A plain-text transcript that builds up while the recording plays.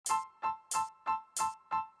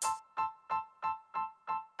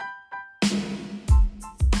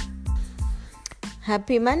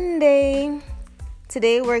Happy Monday!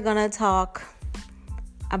 Today we're gonna talk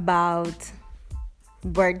about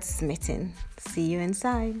wordsmithing. See you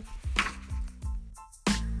inside.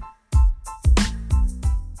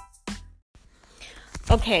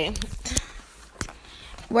 Okay,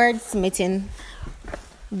 wordsmithing.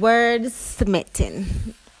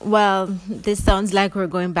 Well, this sounds like we're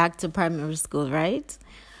going back to primary school, right?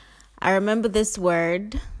 I remember this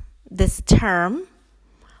term,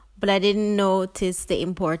 but I didn't notice the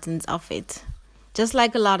importance of it. Just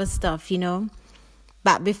like a lot of stuff,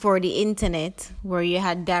 back before the internet, where you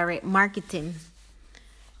had direct marketing.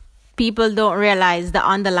 People don't realize the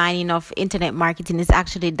underlining of internet marketing is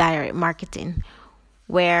actually direct marketing,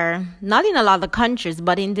 where not in a lot of countries,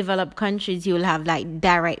 but in developed countries, you'll have like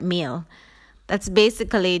direct mail. That's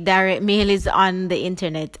basically direct mail is on the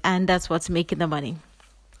internet, and that's what's making the money.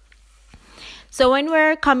 So when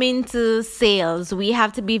we're coming to sales, we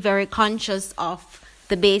have to be very conscious of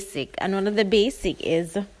the basic. And one of the basic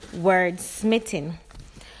is wordsmithing.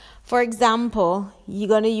 For example, you're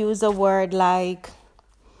going to use a word like,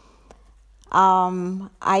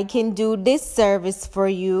 I can do this service for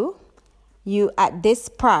you at this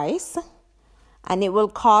price, and it will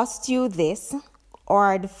cost you this,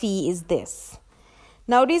 or the fee is this.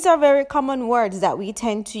 Now, these are very common words that we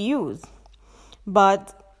tend to use,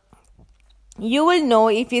 but you will know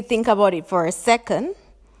if you think about it for a second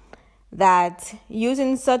that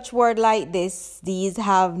using such word like this, these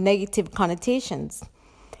have negative connotations.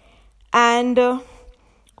 And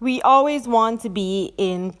we always want to be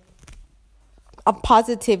in a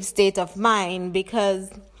positive state of mind,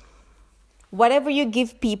 because whatever you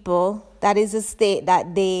give people, that is a state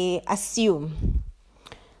that they assume.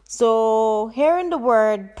 So hearing the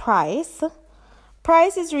word price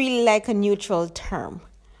is really like a neutral term.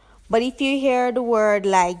 But if you hear the word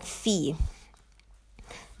like fee,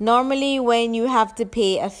 normally when you have to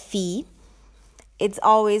pay a fee, it's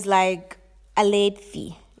always like a late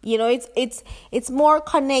fee. It's more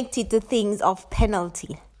connected to things of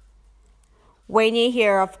penalty. When you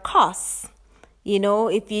hear of costs,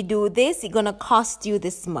 if you do this, it's going to cost you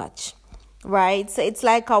this much, right? So it's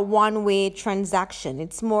like a one-way transaction.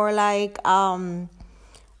 It's more like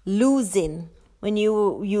losing when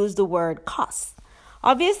you use the word cost.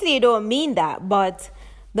 Obviously, you don't mean that, but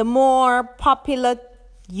the more popular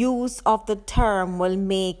use of the term will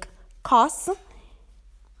make costs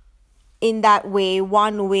in that way,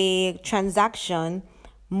 one-way transaction,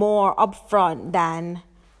 more upfront than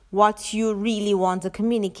what you really want to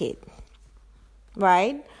communicate,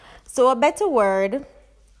 right? So a better word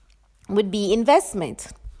would be investment,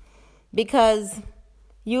 because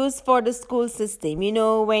used for the school system,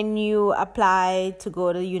 when you apply to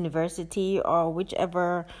go to university or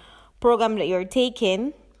whichever program that you're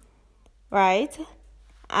taking, right?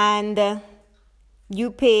 And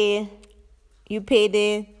you pay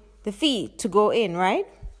the fee to go in, right?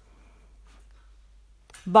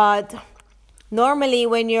 But normally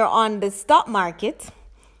when you're on the stock market,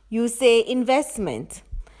 you say investment.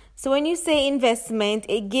 So when you say investment,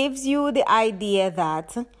 it gives you the idea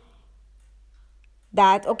that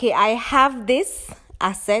okay, I have this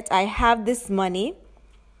asset, I have this money,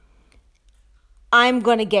 I'm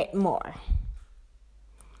going to get more.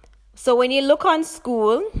 So when you look on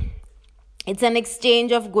school, it's an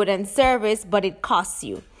exchange of good and service, but it costs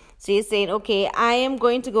you. So you're saying, okay, I am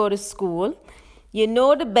going to go to school. You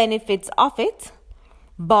know the benefits of it,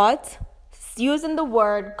 but using the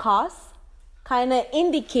word cost kind of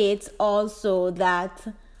indicates also that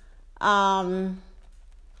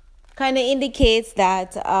I'm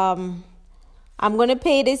going to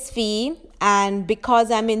pay this fee, and because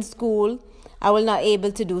I'm in school, I will not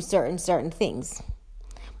able to do certain things.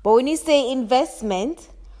 But when you say investment,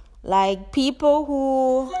 like people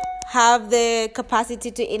who have the capacity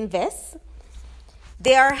to invest,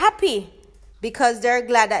 they are happy because they're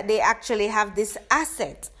glad that they actually have this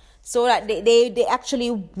asset, so that they actually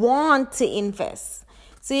want to invest.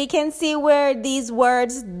 So you can see where these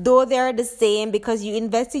words, though they're the same, because you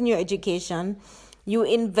invest in your education, you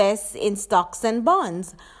invest in stocks and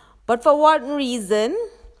bonds. But for one reason,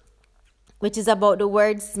 which is about the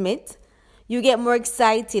wordsmith, you get more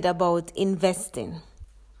excited about investing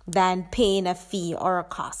than paying a fee or a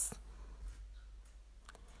cost.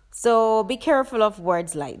 So be careful of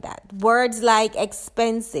words like that. Words like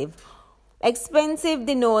expensive. Expensive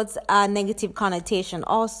denotes a negative connotation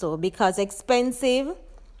also, because expensive,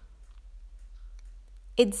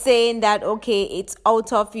 it's saying that, okay, it's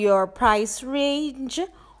out of your price range,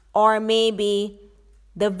 or maybe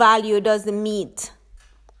the value doesn't meet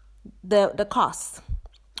the cost,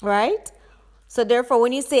 right? So therefore,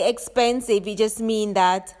 when you say expensive, you just mean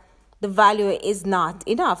that the value is not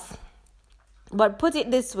enough. But put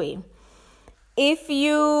it this way. If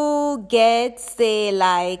you get, say,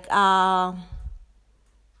 like,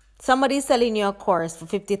 somebody's selling you a course for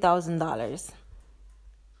 $50,000,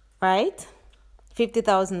 right?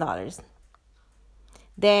 $50,000.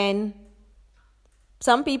 Then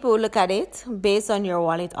some people look at it based on your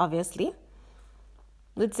wallet, obviously,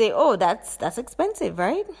 would say, oh, that's expensive,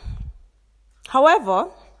 right? However,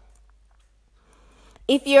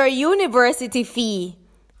 if your university fee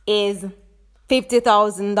is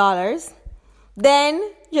 $50,000,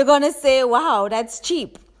 then you're going to say, wow, that's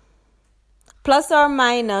cheap. Plus or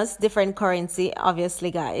minus different currency,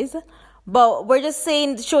 obviously, guys. But we're just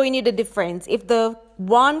showing you the difference. If the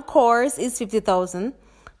one course is $50,000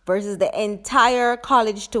 versus the entire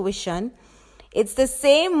college tuition, it's the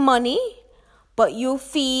same money, but you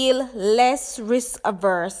feel less risk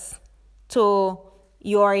averse to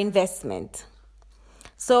your investment.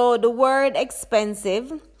 So the word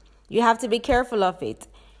expensive, you have to be careful of it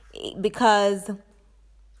because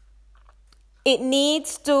it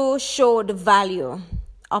needs to show the value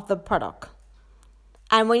of the product.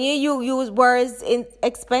 And when you use words in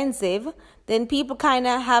expensive, then people kind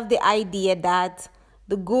of have the idea that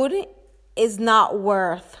the good is not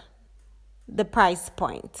worth the price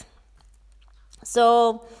point.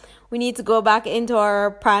 So we need to go back into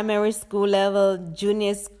our primary school level,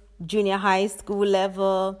 junior high school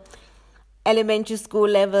level, elementary school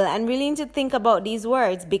level, and really need to think about these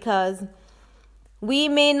words because we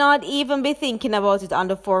may not even be thinking about it on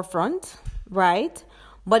the forefront, right?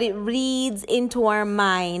 But it reads into our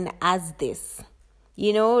mind as this.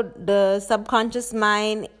 You know, the subconscious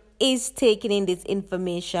mind is taking in this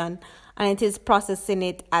information and it is processing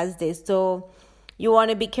it as this. So you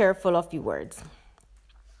want to be careful of your words.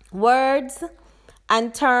 Words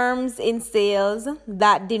and terms in sales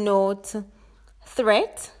that denote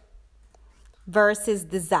threat versus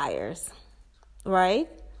desires, right?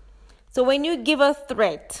 So when you give a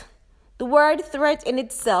threat, the word threat in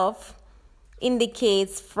itself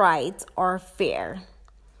indicates fright or fear.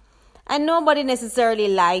 And nobody necessarily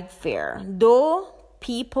likes fear, though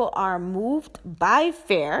people are moved by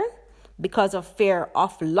fear because of fear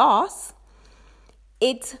of loss.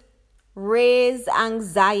 It raises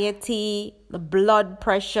anxiety, blood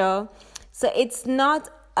pressure. So it's not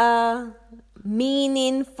a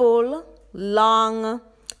meaningful, long,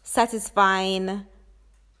 satisfaction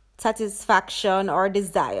or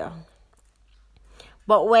desire.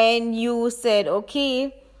 But when you said,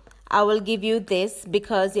 okay, I will give you this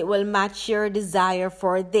because it will match your desire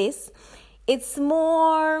for this, it's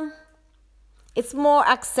more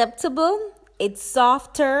acceptable, it's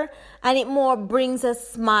softer, and it more brings a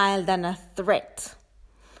smile than a threat.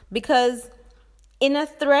 Because in a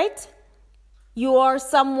threat, you are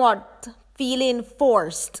somewhat feeling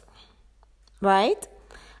forced, right?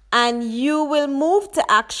 And you will move to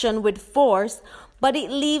action with force, but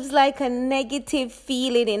it leaves like a negative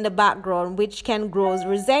feeling in the background, which can grow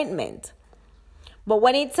resentment. But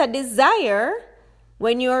when it's a desire,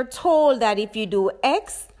 when you're told that if you do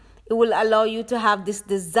X, it will allow you to have this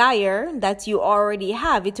desire that you already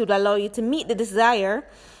have. It will allow you to meet the desire.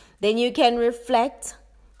 Then you can reflect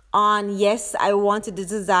on, yes, I wanted the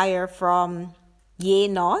desire from yea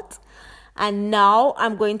not. And now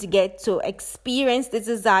I'm going to get to experience the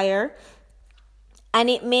desire. And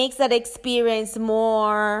it makes that experience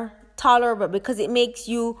more tolerable because it makes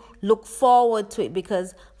you look forward to it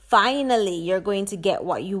because finally you're going to get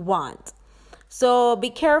what you want. So be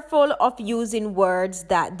careful of using words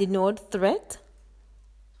that denote threat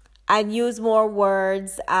and use more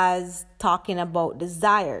words as talking about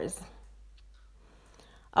desires.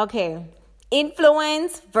 Okay,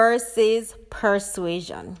 influence versus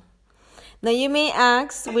persuasion. Now you may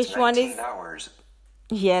ask which one is... hours.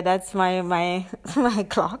 Yeah, that's my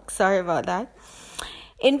clock. Sorry about that.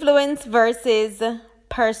 Influence versus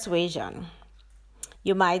persuasion.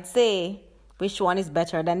 You might say, which one is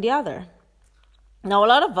better than the other? Now, a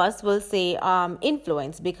lot of us will say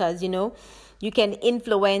influence because, you can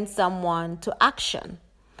influence someone to action.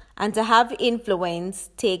 And to have influence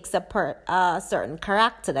takes a certain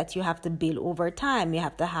character that you have to build over time. You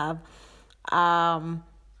have to have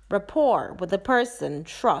rapport with the person,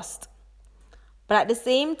 trust. But at the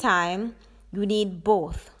same time, you need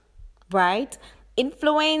both, right?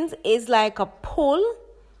 Influence is like a pull.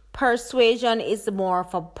 Persuasion is more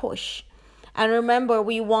of a push. And remember,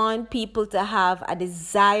 we want people to have a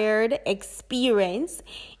desired experience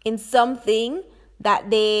in something that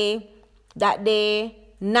they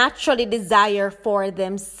naturally desire for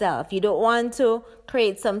themselves. You don't want to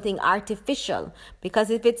create something artificial because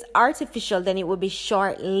if it's artificial, then it will be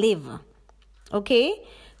short-lived. Okay?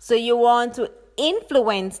 So you want to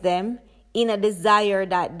influence them in a desire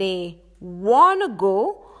that they want to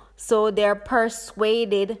go, so they're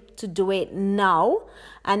persuaded to do it now,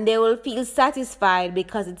 and they will feel satisfied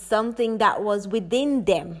because it's something that was within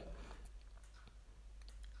them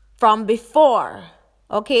from before.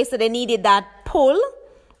 Okay, so they needed that pull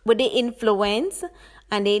with the influence,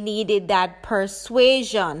 and they needed that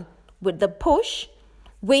persuasion with the push,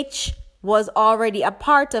 which was already a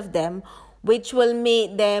part of them, which will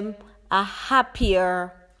make them a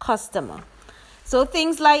happier customer. So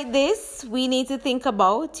things like this we need to think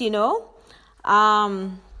about,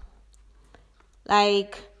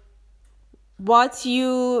 like what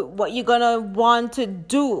you're gonna want to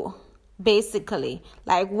do, basically,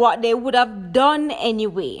 like what they would have done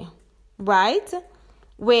anyway, right?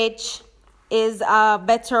 Which is a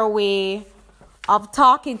better way of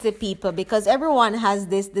talking to people, because everyone has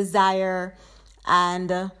this desire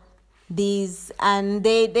and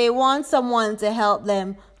they want someone to help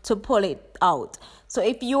them to pull it out. So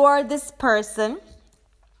if you are this person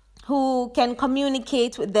who can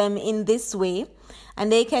communicate with them in this way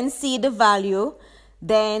and they can see the value,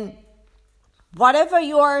 then whatever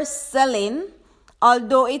you are selling,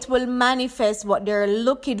 although it will manifest what they're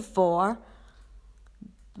looking for,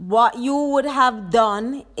 what you would have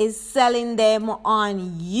done is selling them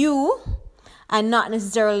on you and not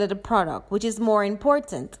necessarily the product, which is more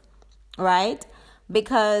important, right?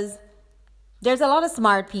 Because there's a lot of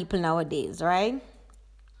smart people nowadays, right?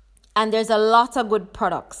 And there's a lot of good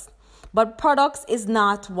products. But products is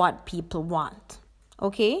not what people want,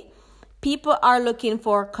 okay? People are looking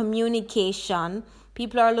for communication.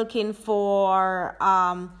 People are looking for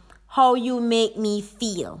how you make me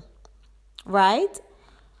feel, right?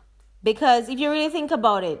 Because if you really think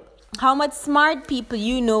about it, how much smart people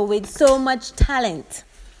with so much talent,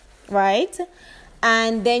 right?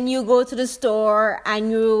 And then you go to the store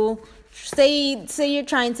and you say you're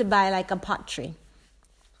trying to buy like a pottery,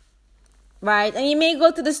 right? And you may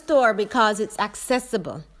go to the store because it's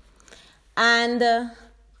accessible. And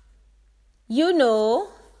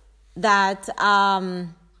that a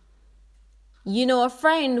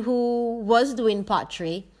friend who was doing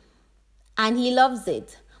pottery and he loves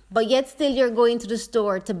it, but yet still you're going to the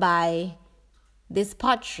store to buy this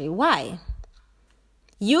pottery. Why?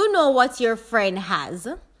 What your friend has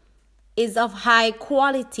is of high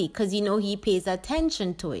quality because he pays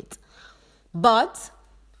attention to it. But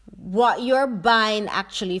what you're buying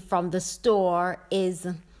actually from the store is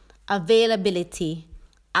availability,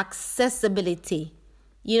 accessibility.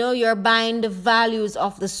 You're buying the values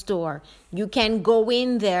of the store. You can go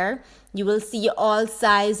in there. You will see all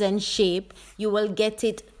size and shape. You will get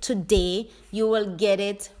it today. You will get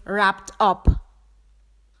it wrapped up.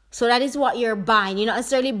 So that is what you're buying. You're not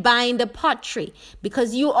necessarily buying the pottery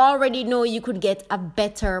because you already know you could get a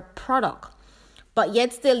better product. But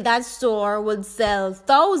yet still that store would sell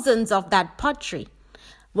thousands of that pottery,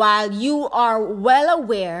 while you are well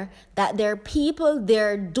aware that there are people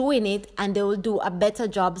there doing it and they will do a better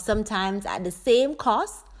job sometimes at the same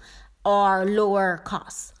cost or lower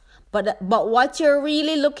cost. But what you're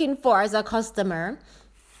really looking for as a customer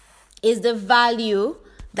is the value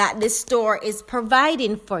that the store is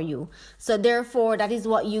providing for you. So therefore, that is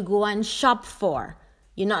what you go and shop for.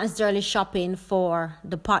 You're not necessarily shopping for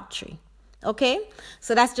the pottery. Okay?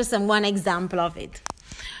 So that's just one example of it.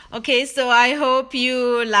 Okay, so I hope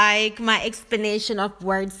you like my explanation of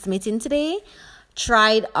wordsmithing today.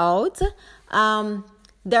 Try it out.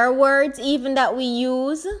 There are words even that we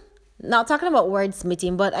use, not talking about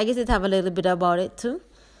wordsmithing, but I guess it have a little bit about it too.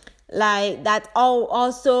 Like that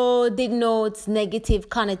also denotes negative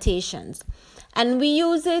connotations. And we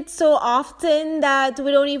use it so often that we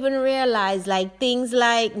don't even realize, like things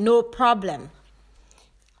like no problem.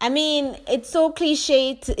 I mean, it's so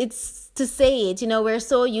cliche to say it, we're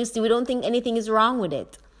so used to, we don't think anything is wrong with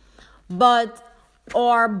it. But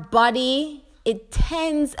our body, it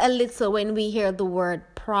tends a little when we hear the word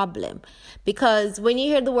problem. Because when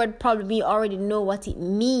you hear the word problem, you already know what it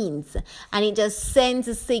means. And it just sends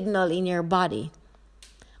a signal in your body.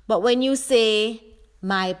 But when you say,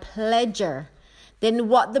 my pleasure, then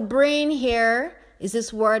what the brain hears is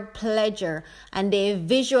this word pleasure, and they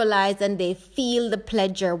visualize and they feel the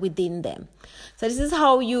pleasure within them. So this is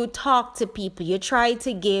how you talk to people. You try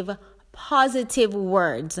to give positive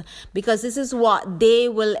words because this is what they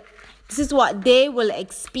will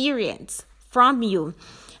experience from you.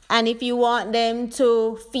 And if you want them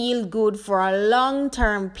to feel good for a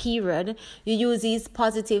long-term period, you use these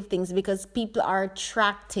positive things because people are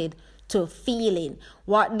attracted to feeling.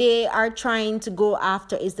 What they are trying to go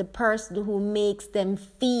after is the person who makes them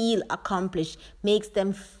feel accomplished, makes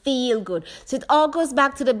them feel good. So it all goes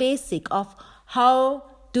back to the basic of how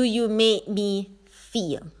do you make me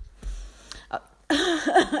feel?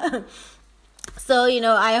 So,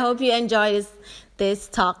 I hope you enjoy this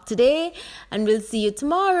talk today, and we'll see you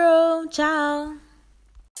tomorrow. Ciao.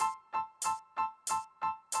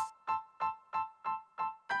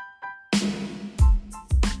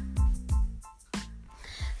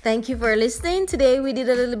 Thank you for listening. Today we did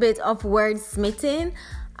a little bit of wordsmithing.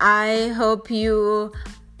 I hope you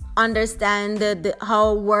understand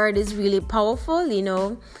how word is really powerful.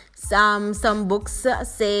 Some books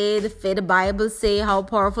say, the Bible say how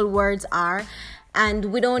powerful words are, and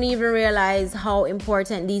we don't even realize how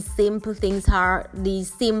important these simple things are,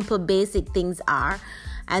 these simple basic things are.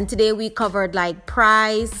 And today we covered like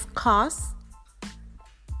price, cost,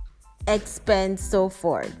 expense, so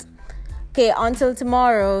forth. Okay, until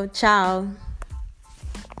tomorrow. Ciao.